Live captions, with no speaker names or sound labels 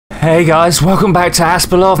Hey guys, welcome back to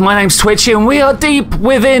Apsulov. My name's Twitchi and we are deep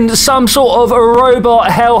within some sort of a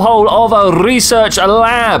robot hellhole of a research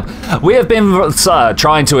lab. We have been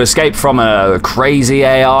trying to escape from a crazy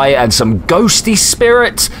AI and some ghosty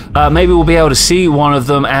spirits. Maybe we'll be able to see one of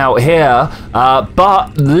them out here.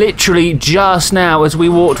 But literally just now as we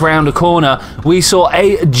walked around a corner, we saw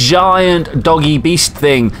a giant doggy beast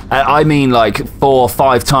thing. I mean like 4 or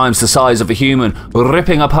 5 times the size of a human,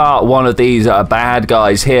 ripping apart one of these bad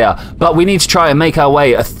guys here. But we need to try and make our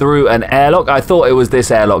way through an airlock. I thought it was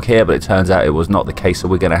this airlock here, but it turns out it was not the case, so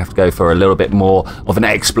we're going to have to go for a little bit more of an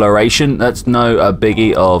exploration. That's no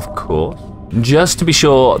biggie, of course. Just to be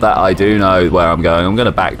sure that I do know where I'm going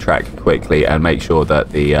to backtrack quickly and make sure that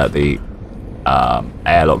the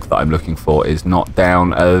airlock that I'm looking for is not down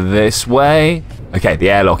this way. Okay, the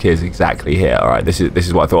airlock is exactly here. All right, this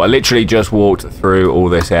is what I thought. I literally just walked through all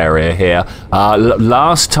this area here.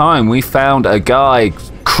 Last time we found a guy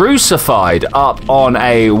crucified up on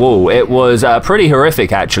a wall. It was pretty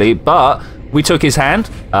horrific actually, but we took his hand.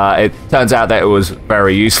 It turns out that it was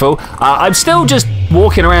very useful. I'm still just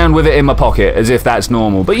walking around with it in my pocket as if that's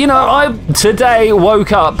normal. But you know, I today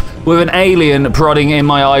woke up with an alien prodding in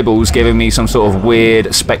my eyeballs, giving me some sort of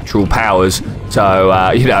weird spectral powers.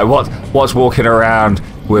 So, you know, what's walking around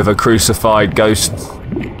with a crucified ghost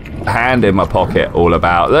hand in my pocket all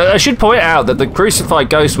about? I should point out that the crucified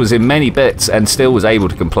ghost was in many bits and still was able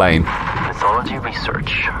to complain. Mythology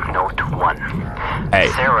research, note 1. Hey.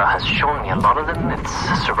 Sarah has shown me a lot of the myths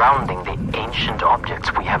surrounding the ancient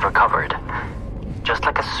objects we have recovered. Just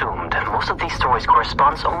like assumed, most of these stories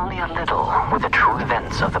corresponds only a little with the true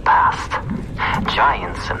events of the past.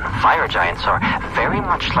 Giants and fire giants are very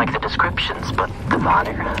much like the descriptions, but the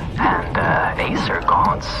Vanir and Aesir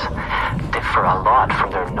gods differ a lot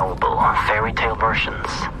from their noble fairy tale versions.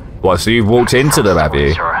 What, so you've walked into them, have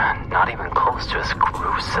you? Are not even close to as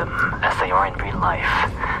gruesome as they are in real life.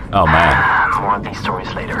 Oh man. More of these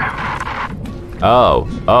stories later.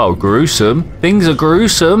 Oh, gruesome. Things are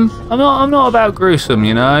gruesome. I'm not about gruesome,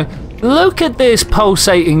 you know. Look at this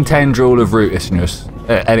pulsating tendril of rootlessness.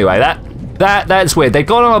 Anyway, that's weird. They've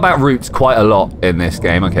gone on about roots quite a lot in this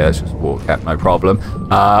game. Okay, let's just walk out, no problem.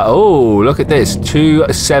 Oh, look at this.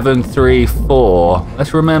 2734.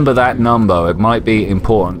 Let's remember that number. It might be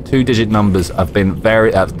important. 2-digit numbers have been very,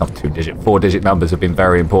 not 2-digit, 4-digit numbers have been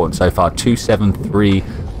very important so far.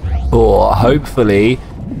 2734. Hopefully,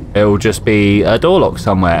 it will just be a door lock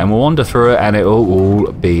somewhere and we'll wander through it and it will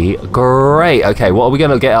all be great. Okay, what are we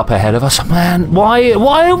going to get up ahead of us? Man, why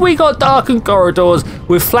have we got darkened corridors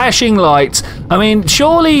with flashing lights? I mean,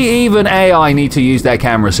 surely even AI need to use their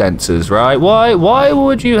camera sensors, right? Why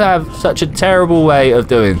would you have such a terrible way of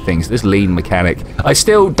doing things? This lean mechanic. I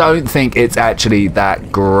still don't think it's actually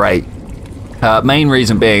that great. Main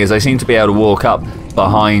reason being is I seem to be able to walk up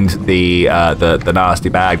behind the nasty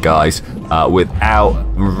bad guys without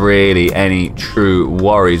really any true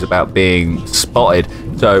worries about being spotted.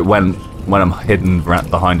 So when I'm hidden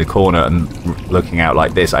behind a corner and looking out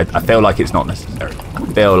like this, I feel like it's not necessary. I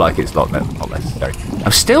feel like it's not necessary.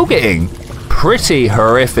 I'm still getting pretty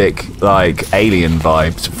horrific like alien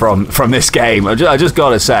vibes from this game. I just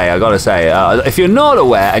gotta say, if you're not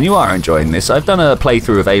aware and you are enjoying this, I've done a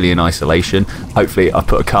playthrough of Alien Isolation. Hopefully I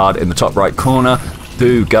put a card in the top right corner.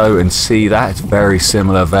 Do go and see that. It's very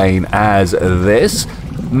similar vein as this.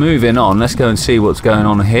 Moving on, let's go and see what's going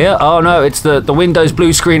on here. Oh no, it's the Windows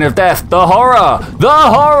blue screen of death. The horror!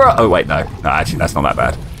 Oh wait, no, actually that's not that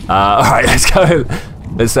bad. All right, let's go.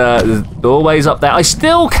 There's doorways up there. I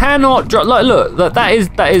still cannot drop. Like, look, that is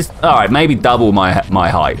all right. Maybe double my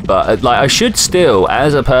height, but like I should still,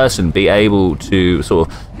 as a person, be able to sort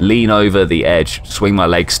of lean over the edge, swing my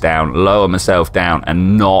legs down, lower myself down,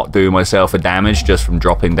 and not do myself a damage just from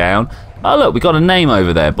dropping down. Oh look, we got a name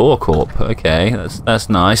over there, Borecorp. Okay, that's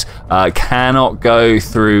nice. Cannot go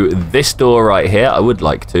through this door right here. I would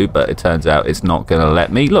like to, but it turns out it's not going to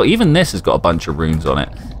let me. Look, even this has got a bunch of runes on it.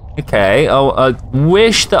 Okay, I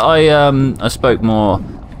wish that I spoke more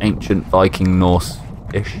ancient Viking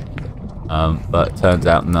Norse-ish, but it turns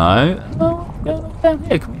out no. Oh, go down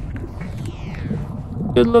here. Come on.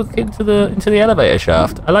 Good look into the elevator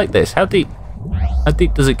shaft. I like this. How deep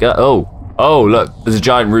does it go? Oh, look, there's a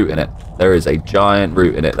giant root in it. There is a giant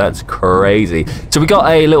root in it. That's crazy. So we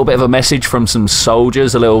got a little bit of a message from some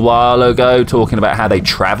soldiers a little while ago talking about how they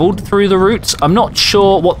traveled through the roots. I'm not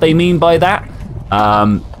sure what they mean by that.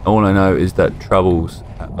 All I know is that troubles...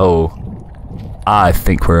 Oh, I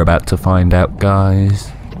think we're about to find out,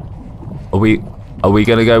 guys. Are we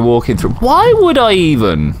going to go walking through? Why would I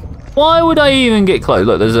even get close?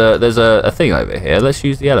 Look, there's a thing over here. Let's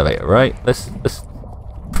use the elevator, right? Let's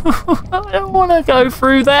I don't want to go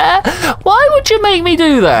through there. Why would you make me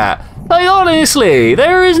do that? Like, honestly,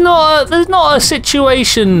 there's not a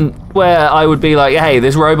situation where I would be like, hey,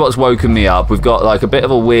 this robot's woken me up. We've got like a bit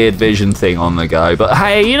of a weird vision thing on the go. But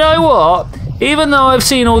hey, you know what? Even though I've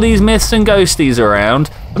seen all these myths and ghosties around,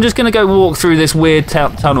 I'm just going to go walk through this weird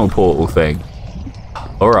tunnel portal thing.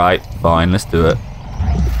 All right, fine, let's do it.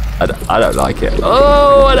 I don't like it.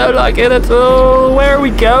 Oh, I don't like it at all. Where are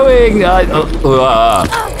we going?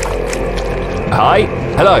 Hi.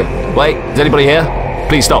 Hello. Wait, is anybody here?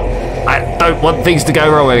 Please stop. I don't want things to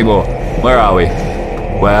go wrong anymore. Where are we?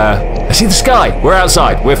 Where? I see the sky. We're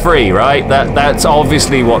outside. We're free, right? That's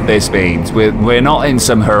obviously what this means. We're not in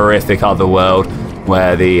some horrific other world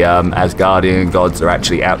where the Asgardian gods are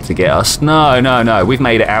actually out to get us. No. We've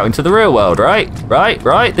made it out into the real world, right?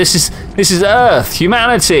 Right? This is Earth,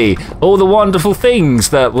 humanity, all the wonderful things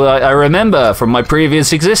that I remember from my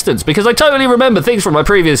previous existence, because I totally remember things from my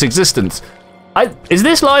previous existence. Is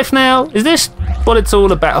this life now? Is this what it's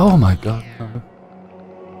all about? Oh my god,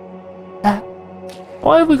 no.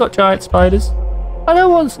 Why have we got giant spiders? I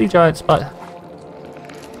don't want to see giant spiders.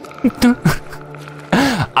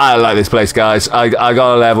 I don't like this place, guys. I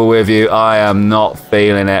gotta level with you. I am not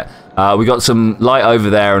feeling it. We got some light over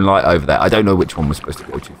there and light over there. I don't know which one we're supposed to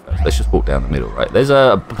go to first. Let's just walk down the middle, right? There's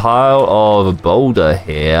a pile of a boulder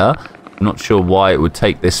here. I'm not sure why it would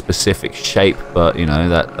take this specific shape, but you know,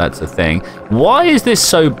 that's a thing. Why is this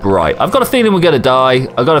so bright? I've got a feeling we're gonna die.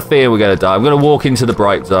 I'm gonna walk into the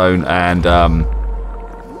bright zone and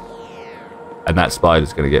that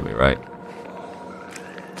spider's gonna get me, right?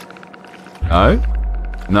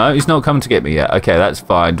 No, he's not coming to get me yet. Okay, that's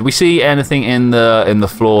fine. Do we see anything in the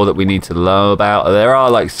floor that we need to know about? There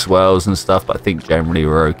are like swirls and stuff, but I think generally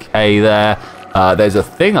we're okay there. There's a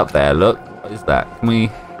thing up there. Look, what is that? Can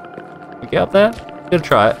we get up there? I'm gonna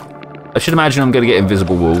try it. I should imagine I'm gonna get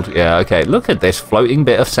invisible walled. Yeah. Okay. Look at this floating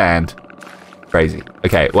bit of sand. Crazy.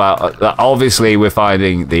 Okay. Well, obviously we're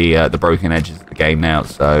finding the broken edges of the game now,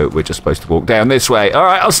 so we're just supposed to walk down this way. All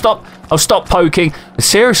right. I'll stop poking.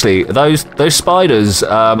 Seriously, those spiders.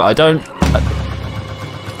 I don't.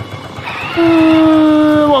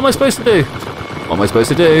 What am I supposed to do? What am I supposed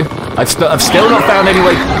to do? I've still not found any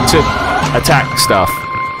way to attack stuff.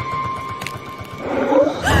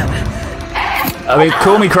 I mean,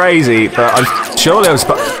 call me crazy, but I'm surely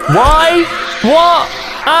Why? What?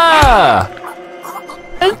 Ah!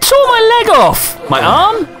 It tore my leg off. My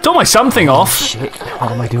arm? Tore my something off. Shit,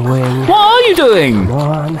 what am I doing? What are you doing? Come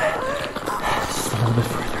on. Just a little bit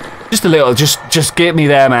further. Just a little. Just get me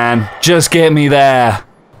there, man. Just get me there.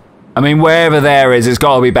 I mean, wherever there is, it's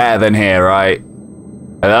got to be better than here, right?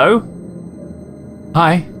 Hello?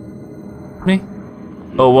 Hi. Me?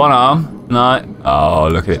 Oh, one arm. No. Oh,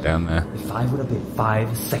 look at it down there. If I would have been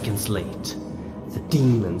 5 seconds late, the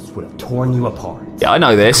demons would have torn you apart. Yeah, I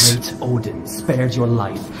know this. Great Odin spared your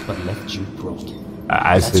life, but left you broken.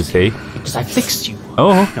 As is he. Because I fixed you.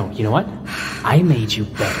 Oh. No, you know what? I made you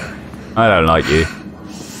better. I don't like you.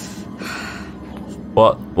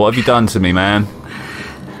 What have you done to me, man?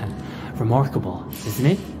 Remarkable, isn't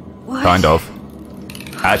it? What? Kind of.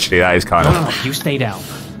 Actually, that is kind of. No, you stay down.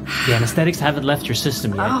 The anesthetics haven't left your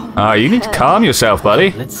system yet. Oh, you need to calm yourself,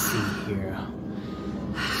 buddy. Let's see here.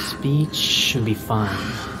 Speech should be fine.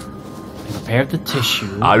 I prepared the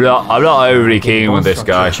tissue. I'm not overly keen with this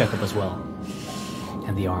guy. Checkup as well.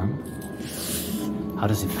 And the arm. How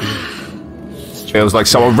does it feel? Feels like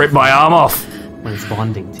someone ripped my arm off. When it's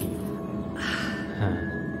bonding to you.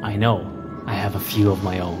 I know. I have a few of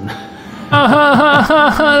my own.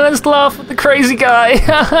 Let's laugh at the crazy guy.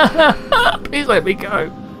 Please let me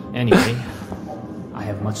go. Anyway, I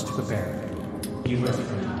have much to prepare. You rest.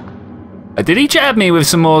 Did he jab me with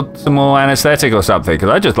some more anesthetic or something? Because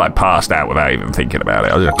I just like passed out without even thinking about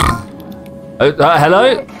it. I was just...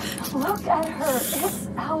 hello? Look at her. It's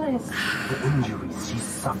Alice. The injuries she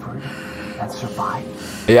suffered and survived.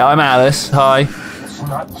 Yeah, I'm Alice. Hi. It's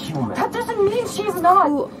not human. That doesn't mean she's not.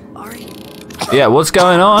 Who are you? Yeah, what's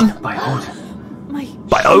going on? By Odin.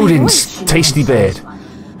 By Odin's tasty beard.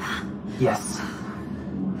 Yes.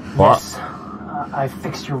 What? Yes. I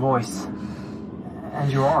fixed your voice.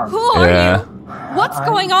 And your arm. Who are Yeah. you? What's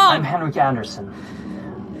going I'm on? Henrik Anderson,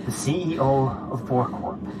 the CEO of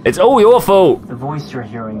GORE. It's all your fault. The voice you're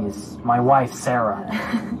hearing is my wife, Sarah.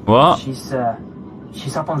 What? She's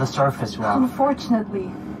up on the surface while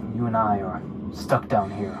Unfortunately. you and I are stuck down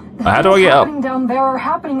here. The How do I things get up? happening down there are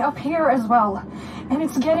happening up here as well. And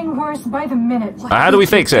it's getting worse by the minute. What How do we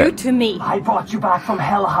did you fix do it? to me? I brought you back from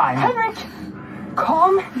Helheim. Henrik!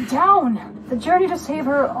 Calm down. The journey to save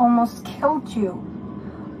her almost killed you.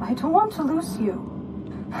 I don't want to lose you.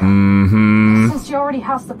 Mm-hmm. Since she already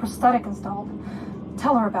has the prosthetic installed,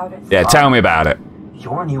 tell her about it. Yeah, tell me about it.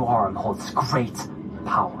 Your new arm holds great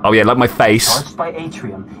power. Oh yeah, like my face. Charged by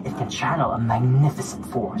atrium, it can channel a magnificent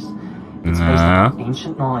force. It's based on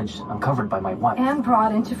ancient knowledge uncovered by my wife. And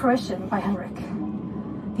brought into fruition by Henrik.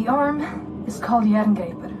 The arm is called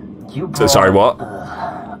Jerngreper. You brought, So sorry, what?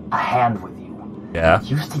 a hand with you. Yeah.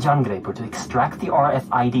 Use the Jerngreper to extract the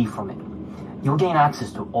RFID from it. You'll gain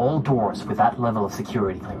access to all doors with that level of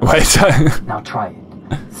security clearance. Wait. Now try it.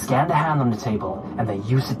 Scan the hand on the table and then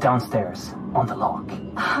use it downstairs on the lock.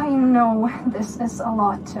 I know this is a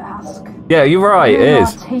lot to ask. Yeah, you're right. It You're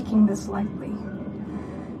is. not taking this lightly.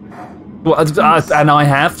 Well, and I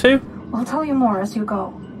have to. I'll tell you more as you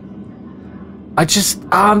go.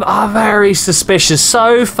 I'm very suspicious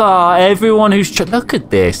so far. Everyone who's look at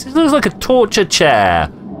this. It looks like a torture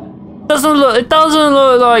chair. It doesn't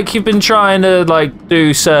look like you've been trying to like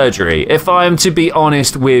do surgery. If I'm to be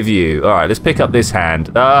honest with you. All right, let's pick up this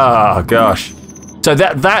hand. Oh gosh. So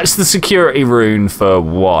that's the security rune for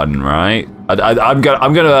 1, right? I'm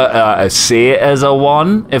gonna see it as a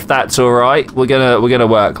 1 if that's all right. We're gonna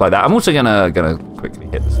work like that. I'm also gonna quickly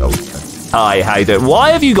hit the soul. Hi, how you doing?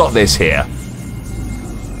 Why have you got this here?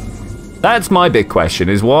 That's my big question,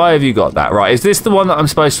 is why have you got that? Right, is this the one that I'm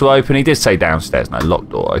supposed to open? He did say downstairs. No, locked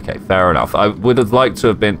door. Okay, fair enough. I would have liked to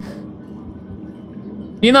have been...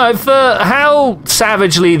 You know, for how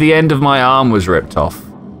savagely the end of my arm was ripped off.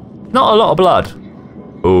 Not a lot of blood.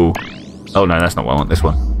 Ooh. Oh, no, that's not what I want. This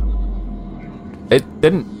one. It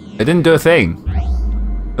didn't do a thing.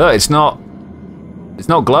 Look, it's not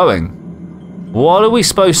glowing. What are we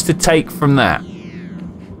supposed to take from that?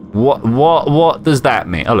 What does that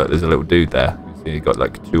mean? Oh look, there's a little dude there. So you got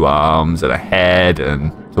like 2 arms and a head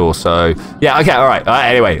and torso. Yeah, okay, all right.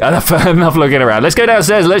 Anyway, enough looking around. Let's go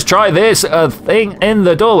downstairs. Let's try this thing in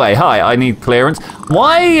the doorway. Hi, I need clearance.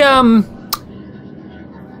 Why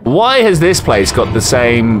has this place got the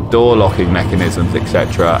same door locking mechanisms,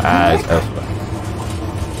 etc. as elsewhere?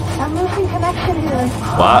 I'm losing connection here.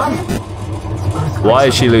 What? Why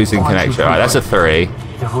is she losing connection? All right, that's a 3.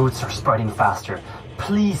 The roots are spreading faster.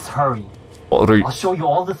 Please hurry. What route? I'll show you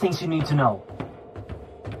all the things you need to know.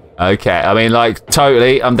 Okay, I mean, like,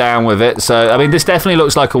 totally, I'm down with it. So, I mean, this definitely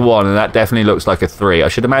looks like a 1, and that definitely looks like a 3. I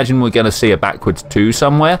should imagine we're going to see a backwards 2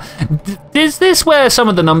 somewhere. Is this where some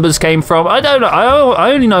of the numbers came from? I don't know.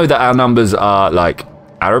 I only know that our numbers are, like,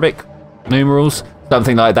 Arabic numerals,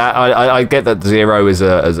 something like that. I get that 0 is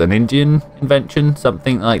an Indian invention,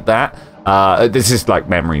 something like that. This is, like,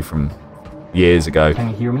 memory from years ago. Can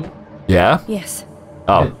you hear me? Yeah? Yes.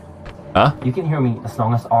 Oh. Good. Huh? You can hear me as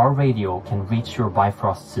long as our radio can reach your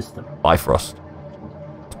Bifrost system. Bifrost.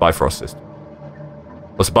 It's Bifrost system.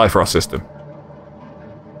 What's a Bifrost system?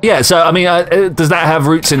 Yeah, so, I mean, does that have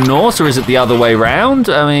roots in Norse, or is it the other way round?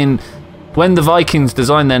 I mean, when the Vikings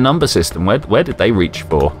designed their number system, where did they reach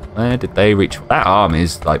for? Where did they reach for? That arm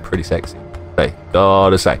is, like, pretty sexy. Hey,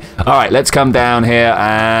 gotta say. All right, let's come down here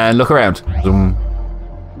and look around. Zoom.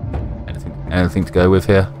 Anything to go with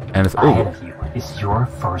here? Anything? Ahead of you is your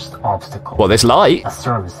first obstacle. What, this light? A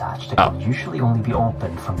service hatch that can usually only be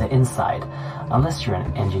opened from the inside, unless you're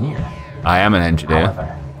an engineer. I am an engineer.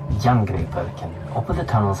 However, Jerngreper can open the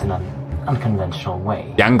tunnels in an unconventional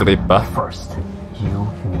way. Jerngreper. But first, you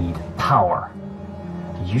need power.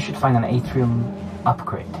 You should find an atrium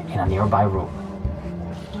upgrade in a nearby room.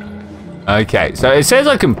 Okay, so it says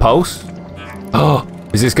I can pulse. Oh,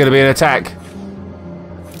 is this going to be an attack?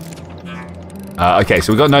 Okay,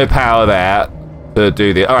 so we've got no power there to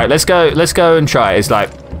do the. All right, let's go and try it. It's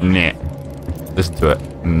like, nah. Listen to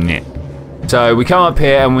it, nah. So we come up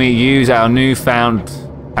here and we use our newfound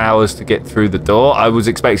powers to get through the door. I was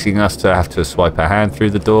expecting us to have to swipe our hand through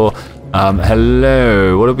the door.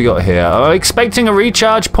 Hello, what have we got here? I'm expecting a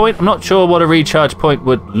recharge point. I'm not sure what a recharge point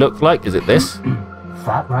would look like. Is it this?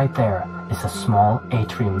 That right there is a small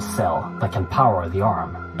atrium cell that can power the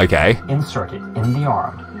arm. Okay. Insert it in the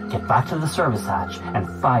arm. Get back to the service hatch and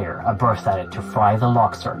fire a burst at it to fry the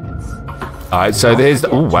lock circuits. Alright, so there's...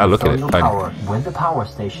 Oh, wow, look at it. Power with the power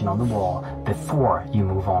station on the wall before you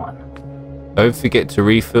move on. Don't forget to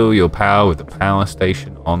refill your power with the power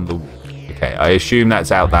station on the wall. Okay, I assume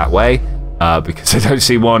that's out that way, because I don't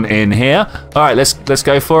see one in here. Alright, let's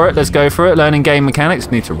go for it. Let's go for it. Learning game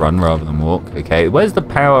mechanics. Need to run rather than walk. Okay, where's the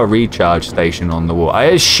power recharge station on the wall? I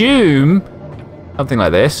assume something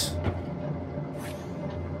like this.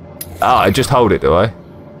 Oh, I just hold it, do I?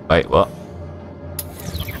 Wait, what?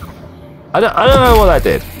 I don't know what that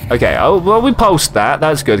did. Okay, well, we pulsed that.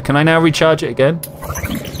 That's good. Can I now recharge it again?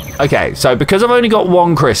 Okay, so because I've only got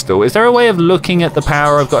 1 crystal, is there a way of looking at the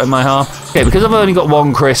power I've got in my half? Okay, because I've only got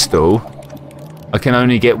 1 crystal, I can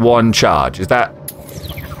only get one charge. Is that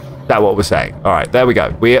what we're saying? All right, there we go.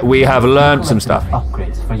 We have learned some stuff.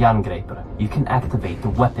 Upgrades for Jerngripper. You can activate the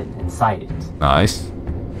weapon inside it. Nice.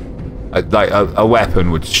 Like a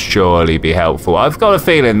weapon would surely be helpful. I've got a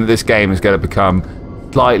feeling that this game is going to become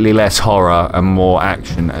slightly less horror and more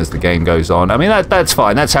action as the game goes on. I mean, that's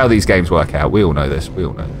fine. That's how these games work out. We all know this. We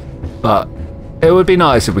all know this. But it would be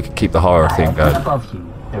nice if we could keep the horror theme going. Above you,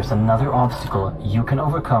 there's another obstacle you can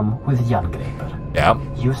overcome with Jerngripper. Yeah.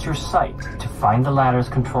 Use your sight to find the ladder's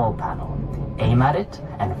control panel. Aim at it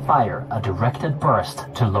and fire a directed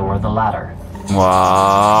burst to lower the ladder.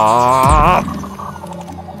 What?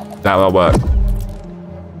 That won't work.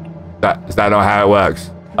 Is that not how it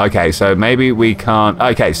works? Okay, so maybe we can't.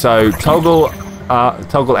 Okay, so toggle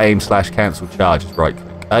aim / cancel charges, right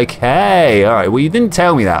click. Okay, all right. Well, you didn't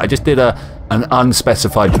tell me that. I just did an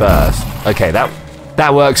unspecified burst. Okay, that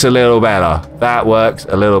works a little better. That works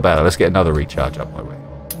a little better. Let's get another recharge up my way.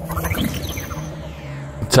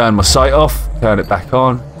 Turn my sight off. Turn it back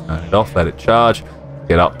on. Turn it off. Let it charge.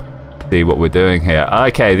 Get up. See what we're doing here.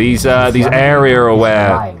 Okay, these area aware.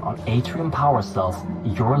 Relying on atrium power cells,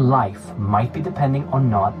 your life might be depending on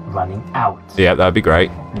not running out. Yeah, that'd be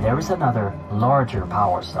great. There is another, larger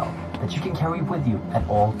power cell that you can carry with you at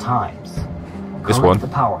all times. This Collect one. the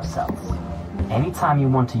power cells. Anytime you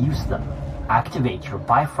want to use them, activate your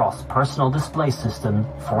Bifrost personal display system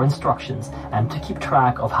for instructions and to keep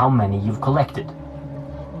track of how many you've collected.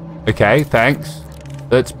 Okay, thanks.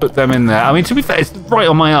 Let's put them in there. I mean, to be fair, it's right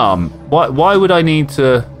on my arm. Why would I need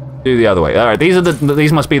to do the other way? All right,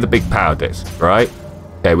 these must be the big power discs, right?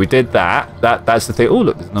 Okay, we did that. That's the thing. Oh,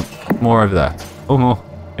 look, there's more over there. Oh, more.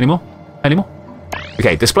 Any more? Any more?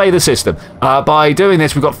 Okay, display the system. By doing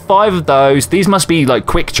this, we've got 5 of those. These must be like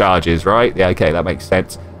quick charges, right? Yeah, okay, that makes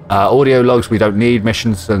sense. Audio logs we don't need.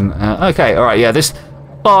 Missions and okay, all right, yeah, this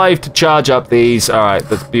 5 to charge up these. All right,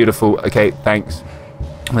 that's beautiful. Okay, thanks.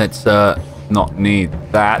 Let's not need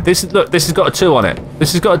that. This has got a 2 on it.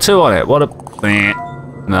 This has got a 2 on it. What a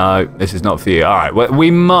no, this is not for you. All right,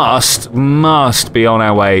 we must be on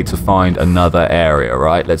our way to find another area,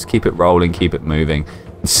 right? Let's keep it rolling, keep it moving,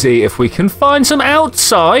 and see if we can find some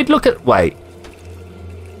outside. Wait.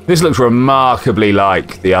 This looks remarkably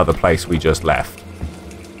like the other place we just left.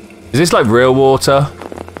 Is this like real water?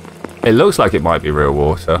 It looks like it might be real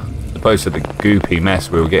water, as opposed to the goopy mess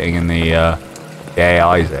we were getting in the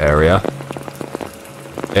AI's area.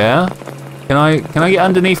 Yeah? Can I get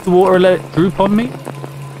underneath the water and let it droop on me?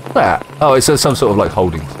 What's that? Oh, it's some sort of like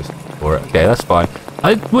holding system for it. Okay, that's fine.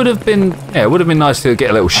 It would have been nice to get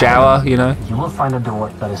a little shower, you know. You will find a door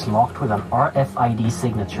that is locked with an RFID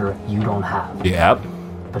signature you don't have. Yep.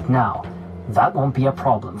 But now, that won't be a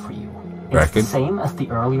problem for you. It's the same as the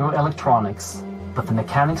earlier electronics, but the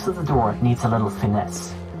mechanics of the door needs a little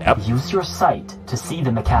finesse. Yep. Use your sight to see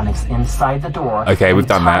the mechanics inside the door. Okay, we've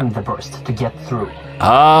done that. And time the burst to get through.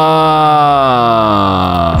 Ah.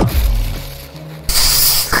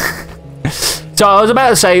 So I was about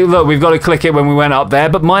to say, look, we've got to click it when we went up there,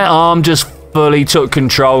 but my arm just fully took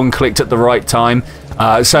control and clicked at the right time.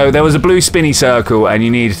 So there was a blue spinny circle, and you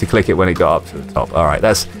needed to click it when it got up to the top. All right,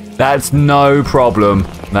 that's no problem.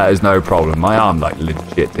 That is no problem. My arm, like,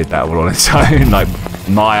 legit did that all on its own. Like,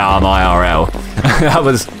 my arm IRL. that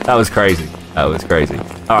was crazy. That was crazy.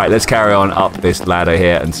 All right, let's carry on up this ladder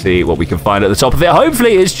here and see what we can find at the top of it.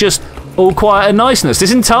 Hopefully, it's just all quiet and niceness.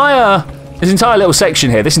 This entire little section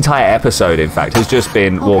here, this entire episode, in fact, has just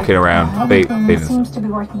been walking around. Seems to be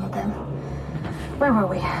working again. Where were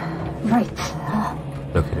we? Right.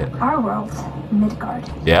 Look at it. Our world, Midgard,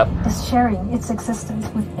 is sharing its existence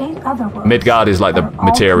with 8 other worlds. Midgard is like the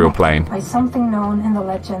material plane. By something known in the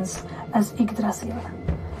legends as Yggdrasil.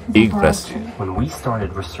 Yggdrasil. When we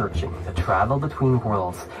started researching the travel between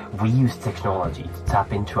worlds, we used technology to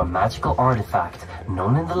tap into a magical artifact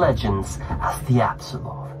known in the legends as the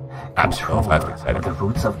Apsulov. Controller of the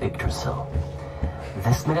roots of Yggdrasil.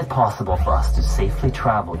 This made it possible for us to safely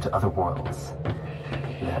travel to other worlds.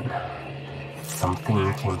 Then,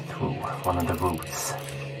 something came through one of the roots.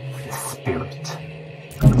 The spirit.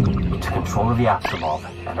 It took control of the Apsulov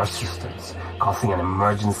and our systems, causing an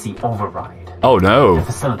emergency override. Oh no. The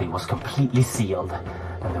facility was completely sealed,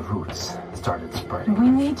 and the roots started spreading. We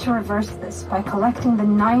need to reverse this by collecting the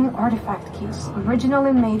 9 artifact keys,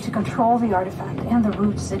 originally made to control the artifact and the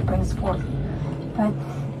roots it brings forth. But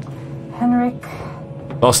Henrik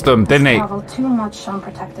lost them, didn't he? Traveled too much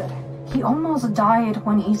unprotected. He almost died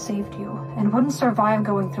when he saved you, and wouldn't survive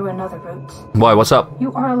going through another route. Why? What's up?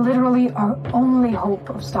 You are literally our only hope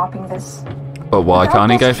of stopping this. But why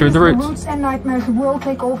can't he go through the roots? The roots and nightmares will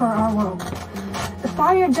take over our world. The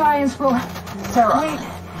fire giants will... Sarah! Wait,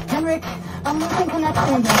 Henrik, I'm losing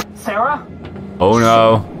connection again. Sarah? Oh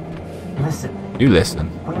no. Listen. You listen.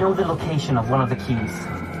 We know the location of one of the keys.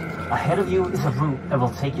 Ahead of you is a route that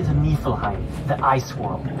will take you to Niflheim, the ice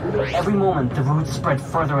world. Every moment, the routes spread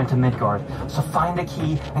further into Midgard, so find the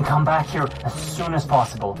key and come back here as soon as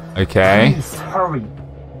possible. Okay. Please, hurry.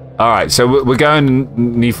 Alright, so we're going to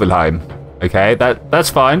Niflheim. Okay, that's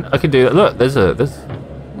fine. I can do that. Look, there's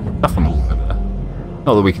stuff on the wall over there.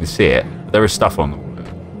 Not that we can see it, but there is stuff on the wall.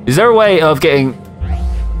 Is there a way of getting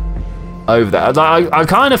over there? I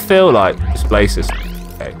kind of feel like this place is...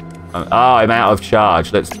 Okay. Oh, I'm out of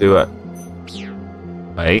charge. Let's do it.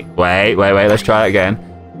 Wait. Let's try it again.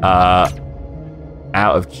 Out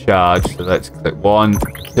of charge. So let's click 1,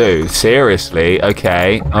 2. Seriously?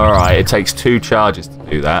 Okay. All right. It takes 2 charges to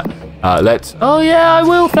do that. Let's... Oh, yeah, I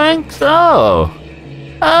will. Thanks. Oh,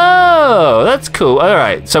 that's cool. All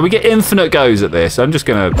right. So we get infinite goes at this. I'm just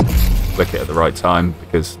going to click it at the right time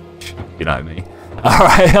because you know me. All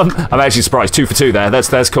right. I'm actually surprised. 2 for 2 there.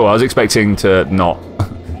 That's cool. I was expecting to not...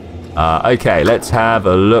 okay, let's have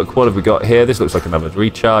a look. What have we got here? This looks like another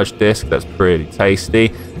recharge disc. That's pretty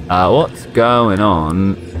tasty. What's going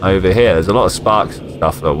on over here? There's a lot of sparks and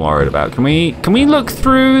stuff that I'm worried about. Can we look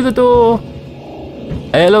through the door?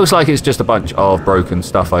 It looks like it's just a bunch of broken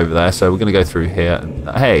stuff over there. So we're going to go through here. And,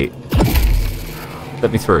 hey,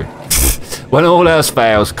 let me through. When all else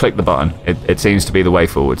fails, click the button. It seems to be the way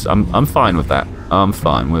forwards. I'm fine with that. I'm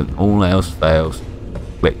fine with all else fails.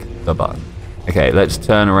 Click the button. Okay, let's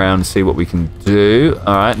turn around and see what we can do.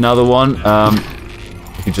 All right, another one.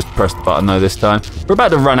 You can just press the button though this time. We're about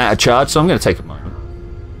to run out of charge, so I'm going to take a moment.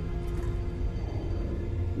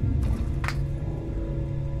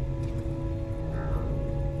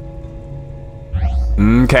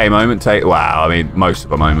 Okay, moment take. Wow, I mean, most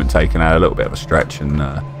of a moment taken out, a little bit of a stretch, and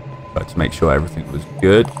but to make sure everything was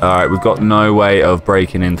good. All right, we've got no way of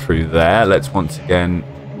breaking in through there. Let's once again.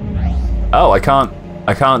 Oh, I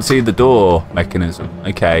can't see the door mechanism.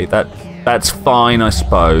 Okay, that's fine, I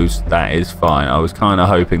suppose. That is fine. I was kind of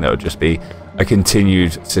hoping that would just be a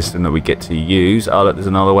continued system that we get to use. Oh, look, there's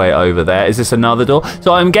another way over there. Is this another door?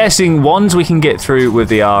 So I'm guessing ones we can get through with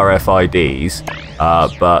the RFIDs,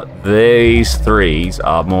 but these 3s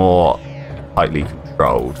are more tightly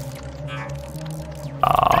controlled.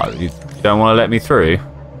 You don't want to let me through?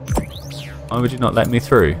 Why would you not let me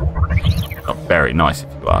through? Not very nice,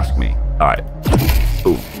 if you ask me. All right.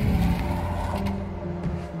 Ooh.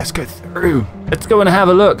 Let's go through. Let's go and have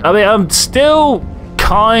a look. I mean, I'm still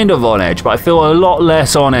kind of on edge, but I feel a lot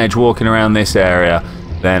less on edge walking around this area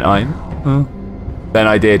than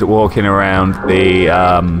I did walking around the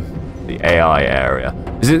AI area.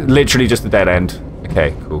 Is it literally just a dead end?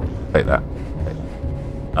 Okay, cool. Take that. Okay.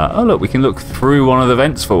 Oh look, we can look through one of the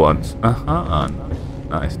vents for once.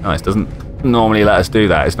 Nice. Doesn't normally let us do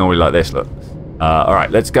that. It's normally like this. Look. All right,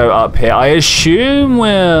 let's go up here. I assume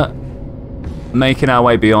we're making our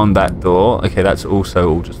way beyond that door. Okay, that's also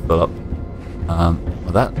all just full up.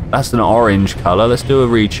 Well, that's an orange color. Let's do a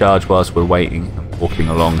recharge whilst we're waiting and walking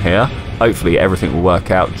along here. Hopefully everything will work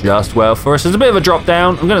out just well for us. There's a bit of a drop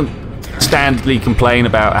down. I'm going to standardly complain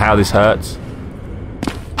about how this hurts.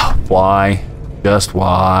 Why? Just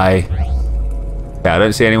why? Yeah, I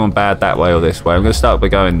don't see anyone bad that way or this way. I'm going to start by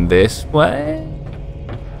going this way.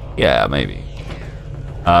 Yeah, maybe.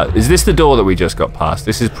 Is this the door that we just got past?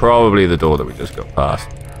 This is probably the door that we just got past.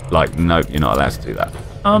 Like, nope, you're not allowed to do that.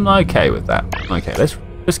 I'm okay with that. Okay,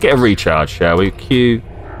 let's get a recharge, shall we? Q,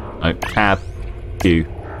 no, tab, Q,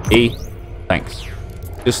 E. Thanks.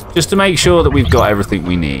 Just to make sure that we've got everything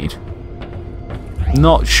we need.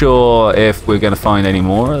 Not sure if we're going to find any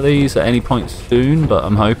more of these at any point soon, but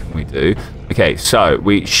I'm hoping we do. Okay, so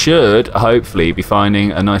we should hopefully be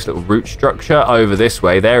finding a nice little route structure over this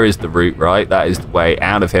way. There is the route, right? That is the way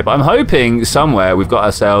out of here. But I'm hoping somewhere we've got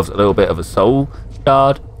ourselves a little bit of a soul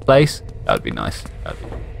shard place. That would be nice.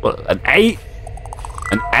 What, an 8?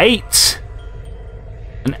 An 8?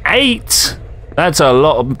 An 8? That's a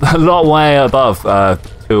lot way above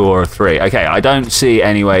 2 or a 3. Okay, I don't see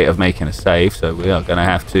any way of making a save, so we are going to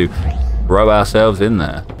have to throw ourselves in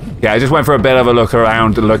there. Yeah, I just went for a bit of a look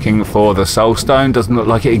around looking for the soul stone. Doesn't look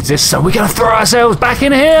like it exists, so we're going to throw ourselves back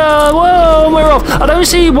in here. Whoa, we're off. I don't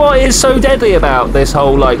see what is so deadly about this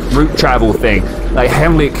whole, like, route travel thing. Like,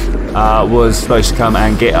 Henrik was supposed to come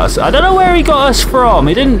and get us. I don't know where he got us from.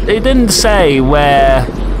 It didn't say where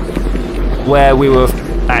we were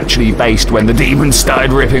actually based when the demons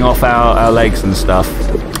started ripping off our legs and stuff.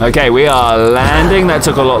 Okay, we are landing. That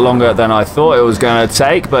took a lot longer than I thought it was going to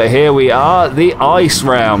take, but here we are, the ice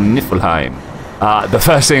realm, Niflheim. the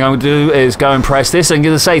first thing I'm going to do is go and press this. I'm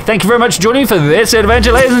going to say thank you very much for joining me for this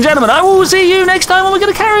adventure, ladies and gentlemen. I will see you next time when we're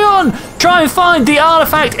going to carry on. Try and find the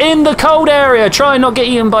artifact in the cold area. Try and not get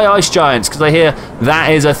eaten by ice giants, because I hear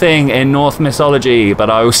that is a thing in Norse mythology. But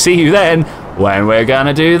I will see you then when we're going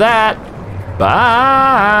to do that.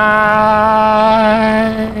 Bye.